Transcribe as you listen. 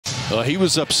He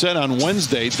was upset on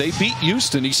Wednesday. They beat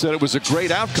Houston. He said it was a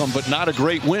great outcome, but not a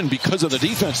great win because of the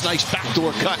defense. Nice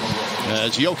backdoor cut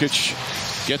as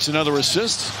Jokic gets another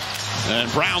assist.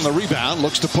 And Brown, the rebound,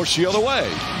 looks to push the other way.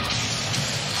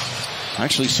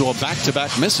 Actually saw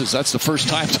back-to-back misses. That's the first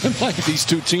time tonight. These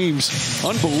two teams,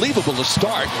 unbelievable to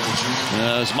start.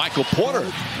 As Michael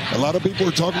Porter. A lot of people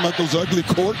are talking about those ugly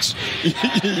courts,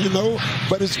 you know,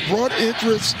 but it's brought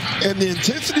interest, and the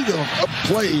intensity of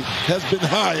play has been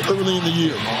high early in the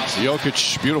year.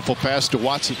 Jokic, beautiful pass to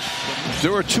Watson.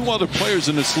 There are two other players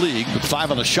in this league with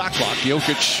 5 on the shot clock.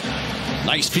 Jokic,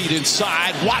 nice feed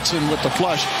inside. Watson with the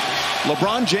flush.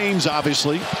 LeBron James,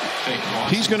 obviously,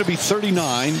 he's going to be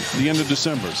 39 the end of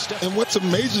December. And what's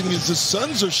amazing is the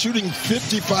Suns are shooting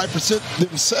 55%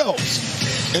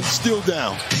 themselves and still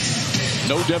down.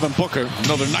 No Devin Booker.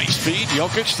 Another nice feed.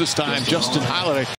 Jokic, this time Justin Holiday.